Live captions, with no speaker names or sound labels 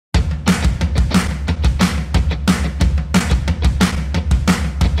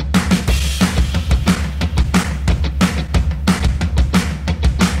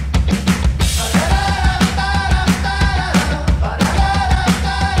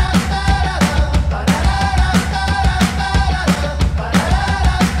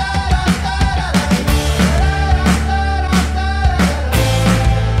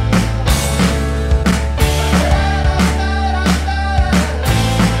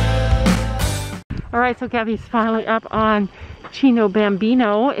Alright, so Gabby's finally up on Chino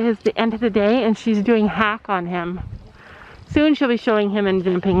Bambino. It is the end of the day and she's doing hack on him. Soon she'll be showing him in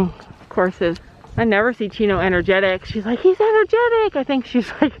jumping courses. I never see Chino energetic. She's like, he's energetic. I think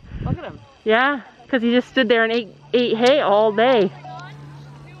she's like, look at him. Yeah, because he just stood there and ate hay all day.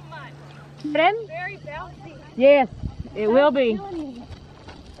 Very bouncy. Yes, it will be.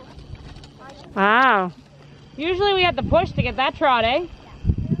 Wow. Usually we have to push to get that trot, eh?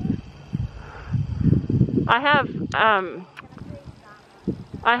 I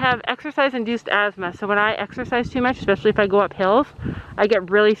have exercise-induced asthma, so when I exercise too much, especially if I go up hills, I get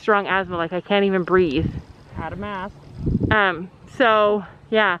really strong asthma, like I can't even breathe. Had a mask. So,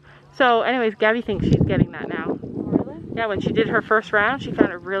 yeah. So, anyways, Gabby thinks she's getting that now. Really? Yeah, when she did her first round, she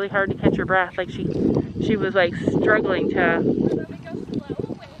found it really hard to catch her breath. Like, she was, like, struggling to...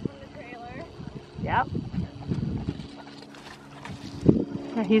 Yep.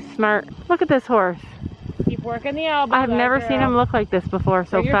 Yeah, he's smart. Look at this horse. Keep working the elbow. I've never seen him look like this before,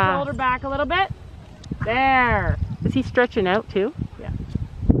 so fast. Bring your shoulder back a little bit. There. Is he stretching out too? Yeah.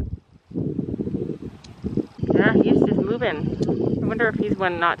 Yeah, he's just moving. I wonder if he's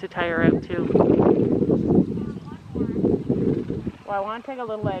one not to tire out too. Well, I want to take a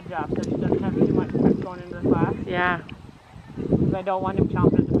little edge off so he doesn't have too much prep going into the class. Yeah. Because I don't want him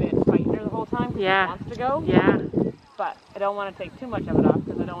chomping at the bit, fighting her the whole time because yeah. he wants to go. Yeah. But I don't want to take too much of it off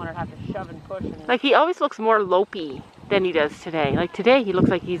because I don't want her to have to shove and push. And... Like, he always looks more lopey than he does today. Like, today he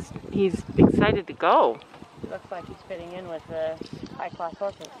looks like he's excited to go. He looks like he's fitting in with the high-class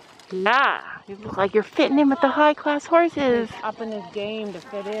horses. Yeah. You look like you're fitting in with the high-class horses. He's up in his game to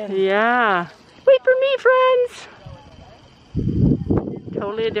fit in. Yeah. Wait for me, friends.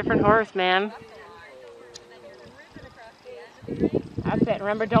 Totally a different horse, man. That's it.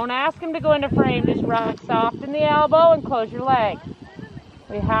 Remember, don't ask him to go into frame. Just rock soft in the elbow and close your leg.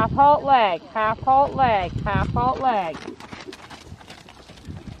 We half halt leg, half halt leg, half halt leg.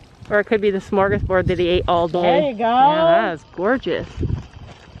 Or it could be the smorgasbord that he ate all day. There you go. Yeah, that is gorgeous.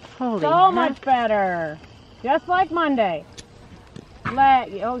 Holy So heck. much better. Just like Monday.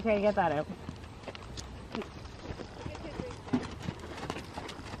 Leg. Okay, get that out.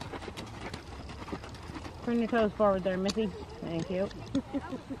 Turn your toes forward there, Missy. Thank you. This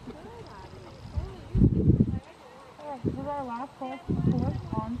is our last horse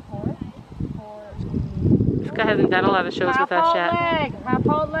on course for... This guy hasn't done a lot of shows with us yet. Half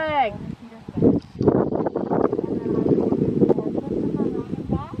halt leg.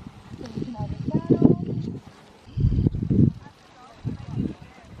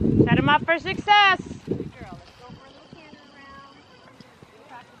 Set him up for success.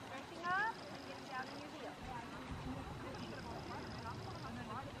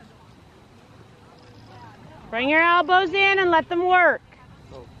 Bring your elbows in and let them work.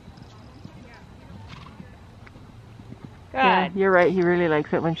 Good. Yeah, you're right. He really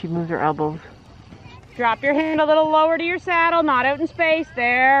likes it when she moves her elbows. Drop your hand a little lower to your saddle, not out in space.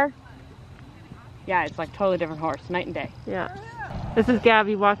 There. Yeah, it's like totally different horse, night and day. Yeah. This is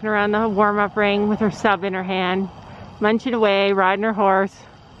Gabby walking around the warm-up ring with her sub in her hand, munching away, riding her horse.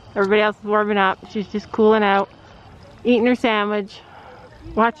 Everybody else is warming up. She's just cooling out, eating her sandwich,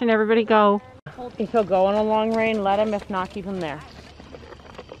 watching everybody go. If he'll go on a long rein, let him. If not, keep him there.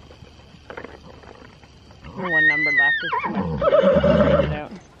 One number left is too much. It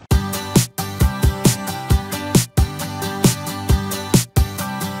out.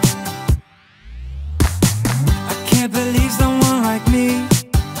 I can't believe someone like me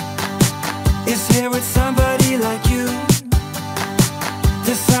is here with somebody like you.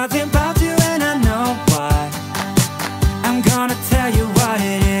 There's something about you and I know why. I'm gonna tell you what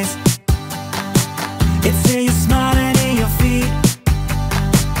it is. It's in your smile and in your feet.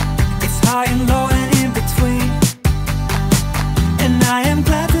 It's high and low and in between. And I am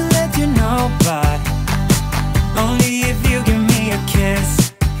glad to let you know, but only if you give me a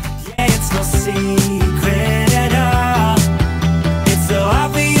kiss. Yeah, it's no secret at all. It's so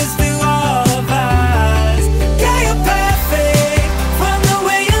obvious to all of us. Yeah, you're perfect. From the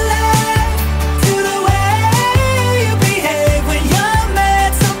way you laugh to the way you behave when you're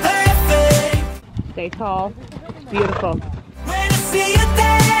mad, so perfect. Stay tall. Beautiful. When I see you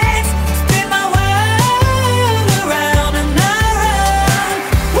dance, spin my world around and around.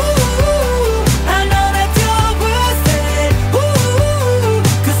 Ooh, I know that you're worth it. Ooh,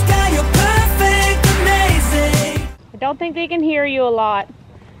 'cause God, you're perfect, amazing. I don't think they can hear you a lot.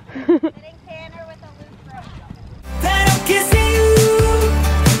 That I'm kissing you,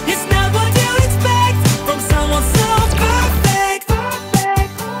 it's not what you expect from someone so perfect.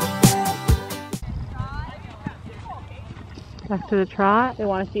 Back to the trot. They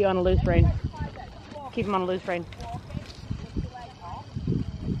want to see you on a loose rein. Keep him on a loose rein.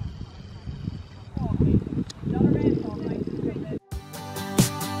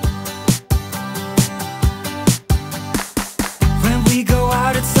 When we go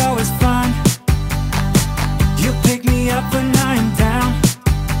out, it's always fun. You pick me up when I'm down,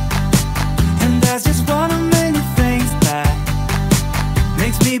 and that's just one of many things that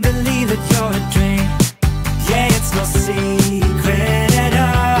makes me believe that you're a dream. Yeah, it's no secret at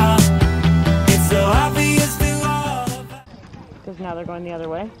all. It's so obvious to all of us. Because now they're going the other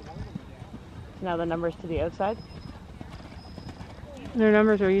way. Now the number's to the outside. Their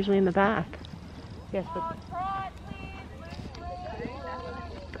numbers are usually in the back. Yes, but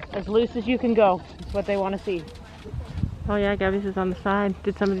as loose as you can go. That's what they want to see. Oh yeah, Gabby's is on the side.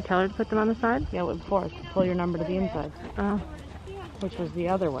 Did somebody tell her to put them on the side? Yeah, what before? Pull your number to the inside, Oh, which was the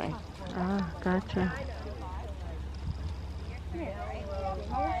other way. Gotcha.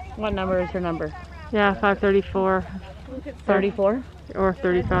 What number is her number? Yeah, 534 34? or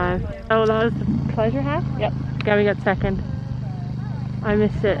 35. Oh, that was the pleasure hat? Yep. Gabby got second. I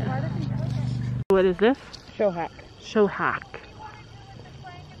missed it. What is this? Show hack. Show hack.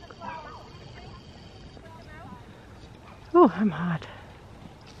 Oh, I'm hot.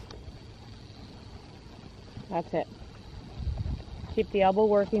 That's it. Keep the elbow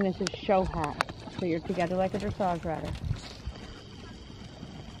working. This is show hack. So you're together like a dressage rider.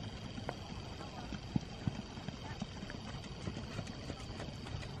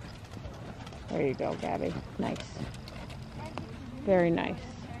 There you go, Gabby. Nice. Very nice.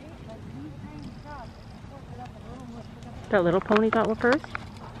 That little pony got one first?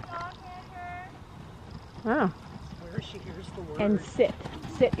 Oh. And sit.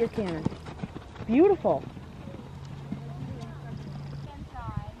 Sit your canter. Beautiful.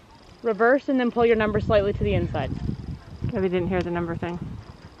 Reverse and then pull your number slightly to the inside. Gabby didn't hear the number thing.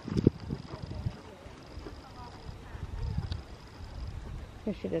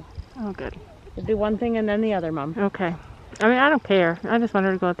 Yes, she did. Oh, good. So do one thing and then the other, Mom. Okay. I mean, I don't care. I just want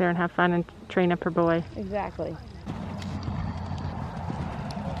her to go out there and have fun and train up her boy. Exactly.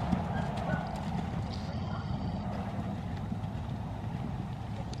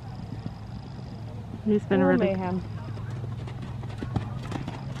 He's been Oh, really... mayhem.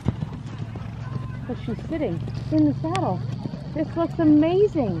 But she's sitting in the saddle. This looks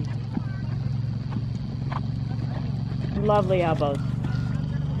amazing. Lovely elbows.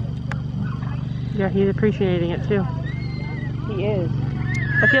 Yeah, he's appreciating it too. He is.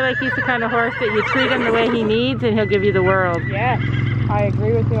 I feel like he's the kind of horse that you treat him the way he needs and he'll give you the world. Yes, I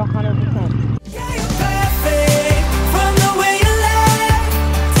agree with you 100%. Yeah, you're perfect. From the way you laugh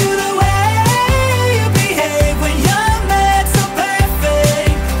to the way you behave when you're mad, so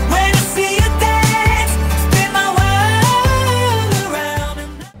perfect. When I see you dance, spin my world around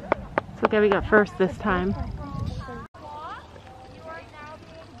and So Gabby got first this time.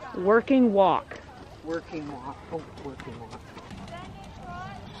 Working walk. Working walk. Oh, working walk.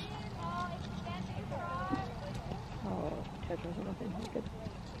 Oh, touch wasn't nothing. Good.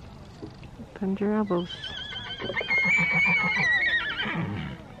 Bend your elbows.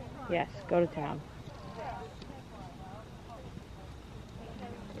 Yes, go to town.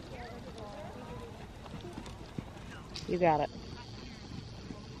 You got it.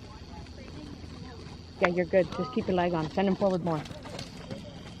 Yeah, you're good. Just keep your leg on. Send him forward more.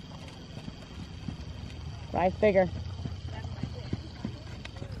 Rise bigger.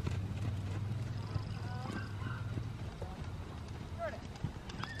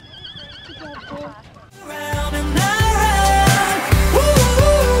 around and around.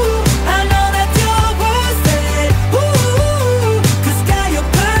 Ooh, I know that you're worth it. Ooh, 'cause girl,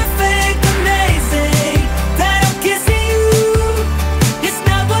 you're perfect, amazing. That I'm kissing you, it's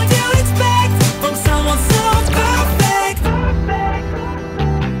not what you expect from someone so perfect.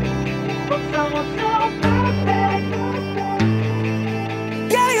 From someone so perfect.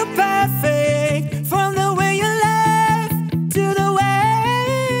 Yeah, you're perfect. From the way you laugh to the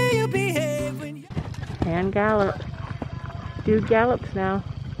way you behave when you And gallop. Dude gallops now.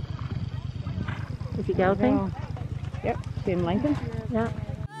 Is he galloping? Go. Yep. See him lengthen? Yeah.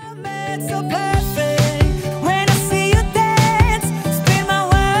 it's so perfect. When I see you dance, spin my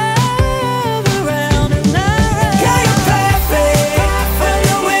world around and around. Yeah, you're perfect. From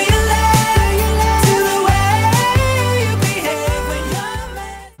the way you laugh to the way you behave when you're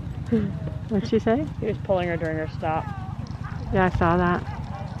mad. What'd she say? He was pulling her during her stop. Yeah, I saw that.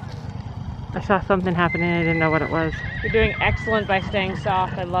 I saw something happening and I didn't know what it was. You're doing excellent by staying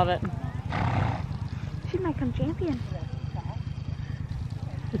soft. I love it. She might come champion.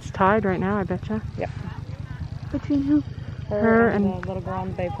 It's tied right now, I betcha. Between who? Her and and- the little girl on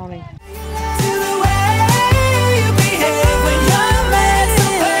the bay pony. To the way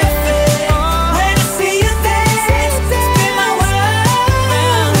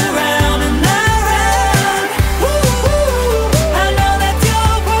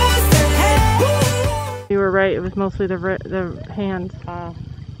right. It was mostly the hands.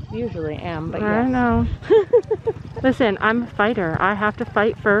 Usually am, but I yes. know. Listen, I'm a fighter. I have to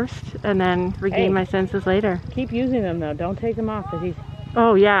fight first and then regain my senses later. Keep using them though. Don't take them off. Cause he's...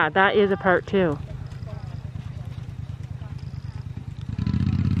 Oh yeah, that is a part too.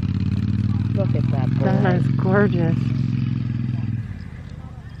 Look at that boy. That is gorgeous.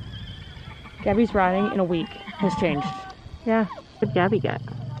 Gabby's riding in a week has changed. Yeah. What did Gabby get?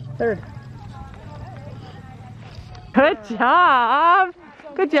 3rd. Good job.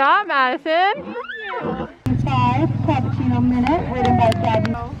 Good job, Madison. 5 cappuccino minute, written by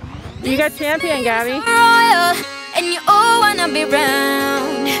Gabby. You got champion, Gabby. Royal, and you all wanna be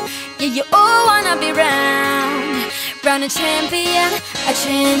round. Yeah, you all wanna be round. Round a champion, a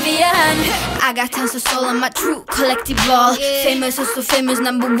champion. I got tons of soul on my true collectible. Famous, also famous,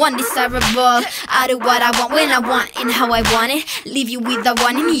 #1 desirable. I do what I want, when I want, and how I want it. Leave you with the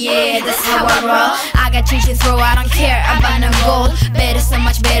one, and yeah, that's how I roll. I got change to throw, I don't care about no gold. Better, so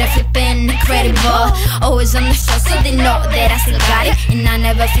much better, flipping incredible. Always on the show, so they know that I still got it. And I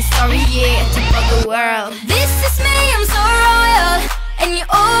never feel sorry, yeah, to all the world. This is me, I'm so royal, and you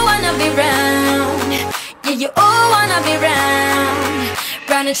all wanna be round. Yeah, you all wanna be round.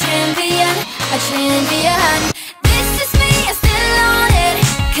 Round a champion, a champion. This is me, I'm still on it.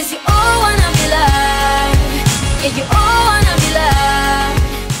 Cause you all wanna be loved. Yeah, you all wanna be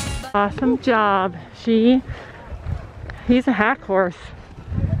loved. Awesome job. He's a hack horse.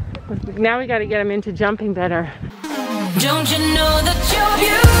 Now we gotta get him into jumping better. Don't you know that you're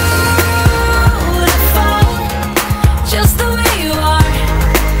beautiful?